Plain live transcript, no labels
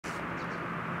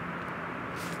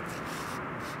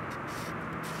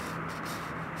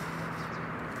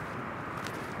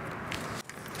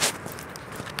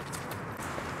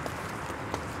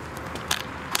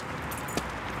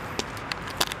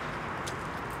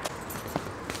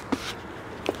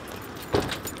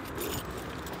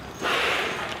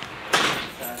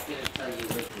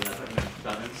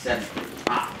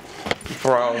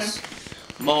Browse.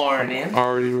 Morning. I'm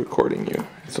already recording you.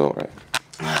 It's alright.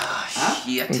 Ah,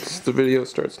 shit. The video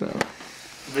starts now.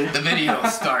 The video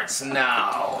starts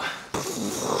now.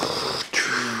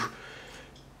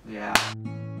 Yeah.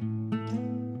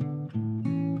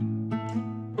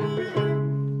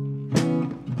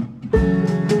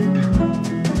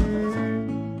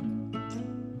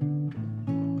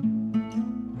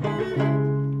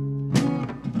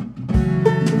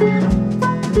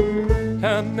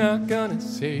 I'm not gonna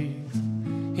say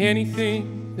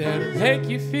anything that'll make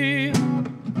you feel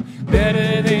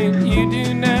better than you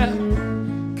do now.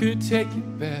 Could take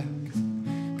it back,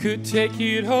 could take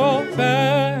it all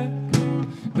back,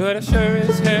 but I sure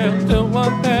as hell don't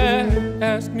want that.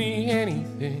 Ask me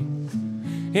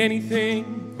anything, anything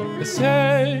I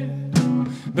said,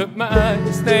 but my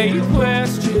eyes, they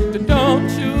questioned. Don't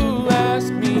you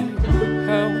ask me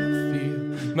how I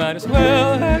feel, might as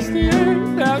well ask the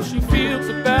earth how she feels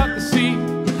about the sea.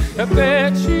 I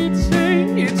bet she'd say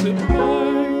it's a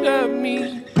part of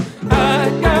me. I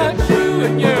got you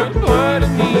and you're a part of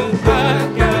me.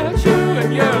 I got you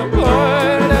and you're a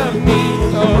part of me.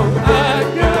 Oh, I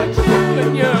got you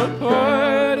and you're a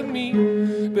part of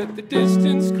me. But the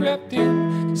distance crept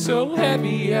in so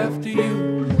heavy after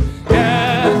you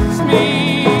asked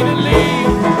me to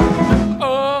leave.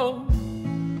 Oh,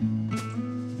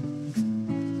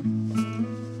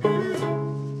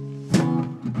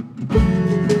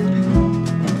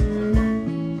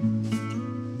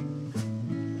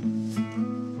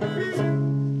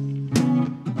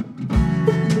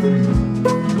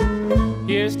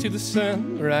 here's to the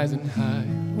sun rising high.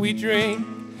 We drink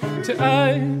to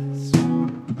ice,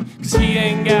 'cause he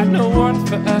ain't got no warmth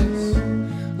for us.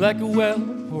 Like a well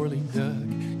poorly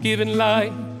dug, giving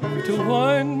life to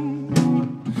one,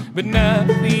 but not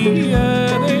the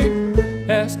other.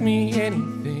 Ask me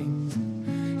anything,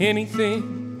 anything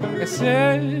I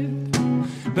said,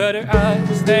 but her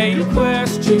eyes, they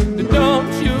questioned.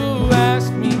 Don't you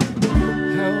ask me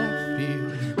how I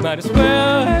feel, might as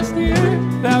well ask the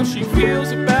earth how she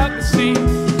feels about the sea.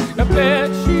 I bet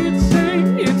she'd say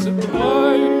it's a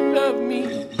part of me.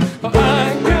 Oh,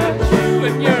 I got you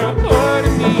and you're a part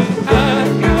of me. I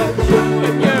got you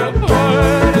and you're a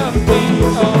part of me.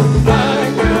 Oh, I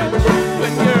got you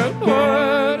and you're a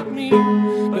part of me.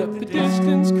 But the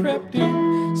distance crept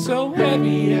in so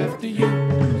heavy after you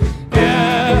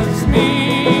asked me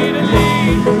to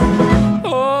leave.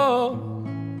 Oh,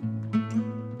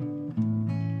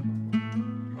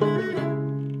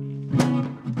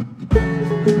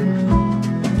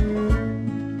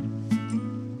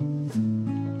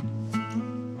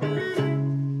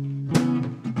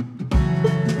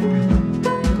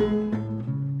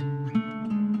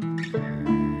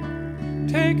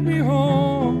 take me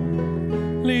home,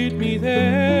 lead me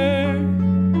there,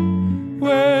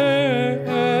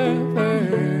 wherever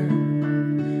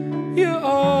you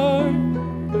are,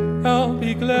 I'll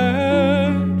be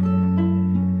glad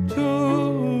to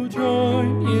join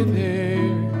you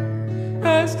there.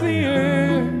 Ask the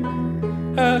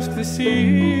earth, ask the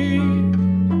sea,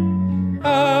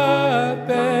 I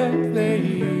bet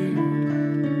they'd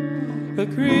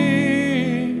agree.